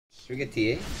we get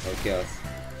TA or chaos?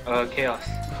 Chaos.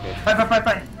 Okay.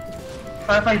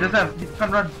 Fight. He doesn't have. He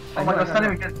can't run. Oh my god, stun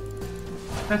him again.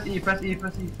 Press E.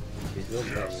 He's low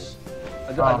bro.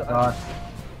 Oh god.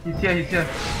 He's here.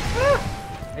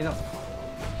 Hey no.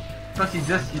 Because he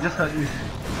just hurt you.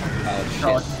 Oh shit,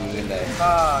 I'm gonna die.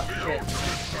 Ah shit.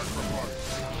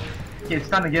 Okay,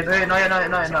 stun again. Hey, no,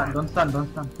 don't stun.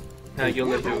 No, you'll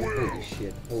live too.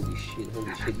 Holy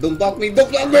shit. Don't block me. No!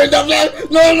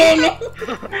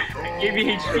 Give me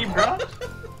HP, bro.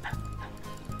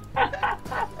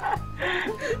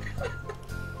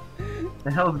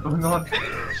 The hell is going on?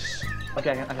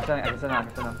 Okay, I can stun now.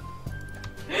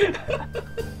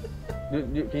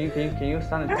 Can you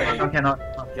stun it? I cannot.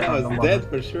 I was dead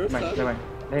for sure. Never mind.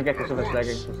 Let him get closer,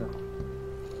 closer.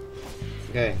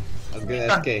 Okay, I was gonna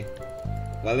SK.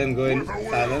 Let him go in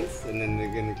silence and then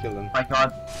we're gonna kill him. My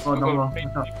god. Oh no.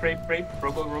 Pray.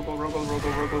 Rogo.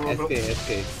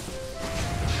 SK.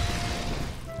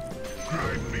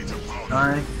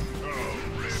 Nice.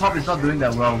 Top is not doing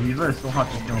that well. Weaver is so hard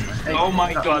to kill, man. Hey, Oh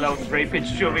my god, I was spray pitch.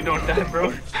 Jovi, don't die,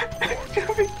 bro.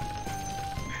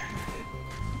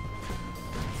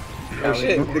 Oh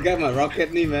shit, the guy might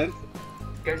rocket me, man.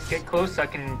 Guys, get close so I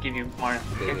can give you Mara.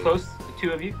 Get close, the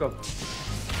two of you. Go.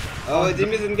 Oh,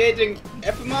 Jimmy's engaging.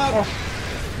 F him up.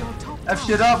 F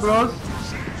shit up, bros.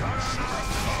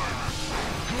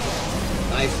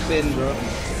 Nice spin, bro.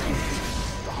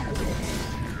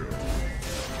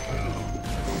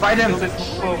 Fight him.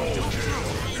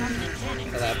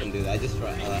 What happened, dude? I just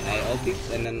I ulted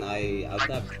and then I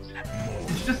out-tapped.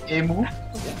 Did you just A move?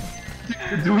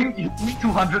 You're doing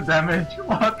 200 damage.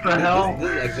 What the hell? This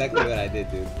is exactly what I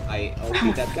did, dude. I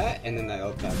ulted that guy and then I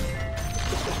out-tapped.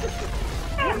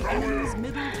 Enemy's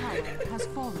middle tower has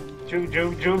fallen.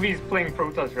 Jovi's playing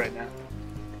Protoss right now.